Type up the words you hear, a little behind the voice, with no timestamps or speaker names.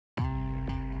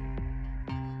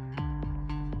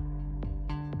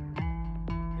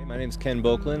My name's Ken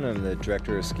Boakland. I'm the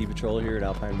Director of Ski Patrol here at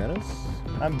Alpine Meadows.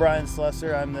 I'm Brian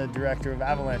Slusser. I'm the Director of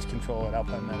Avalanche Control at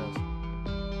Alpine Meadows.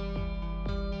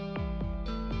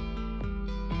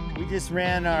 We just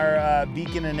ran our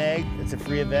Beacon and Egg. It's a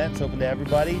free event. It's open to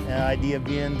everybody. The idea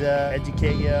being to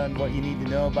educate you on what you need to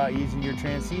know about using your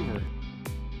transceiver.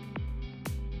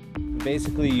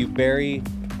 Basically, you bury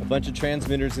a bunch of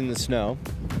transmitters in the snow,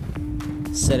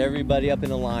 set everybody up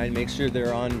in a line, make sure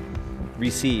they're on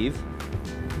receive.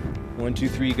 1, 2,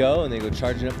 3, go, and they go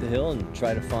charging up the hill and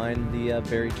try to find the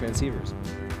buried transceivers.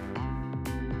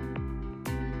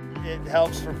 It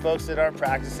helps for folks that aren't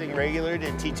practicing regularly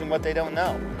to teach them what they don't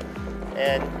know.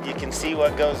 And you can see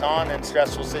what goes on in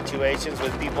stressful situations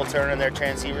with people turning their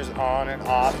transceivers on and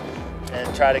off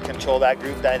and try to control that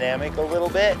group dynamic a little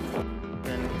bit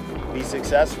and be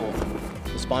successful.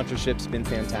 The sponsorship's been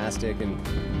fantastic, and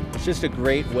it's just a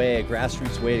great way, a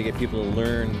grassroots way to get people to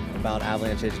learn about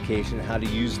avalanche education, how to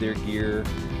use their gear,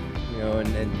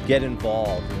 and get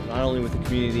involved, not only with the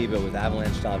community, but with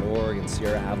avalanche.org and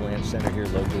Sierra Avalanche Center here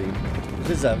locally.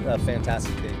 This is a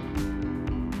fantastic thing.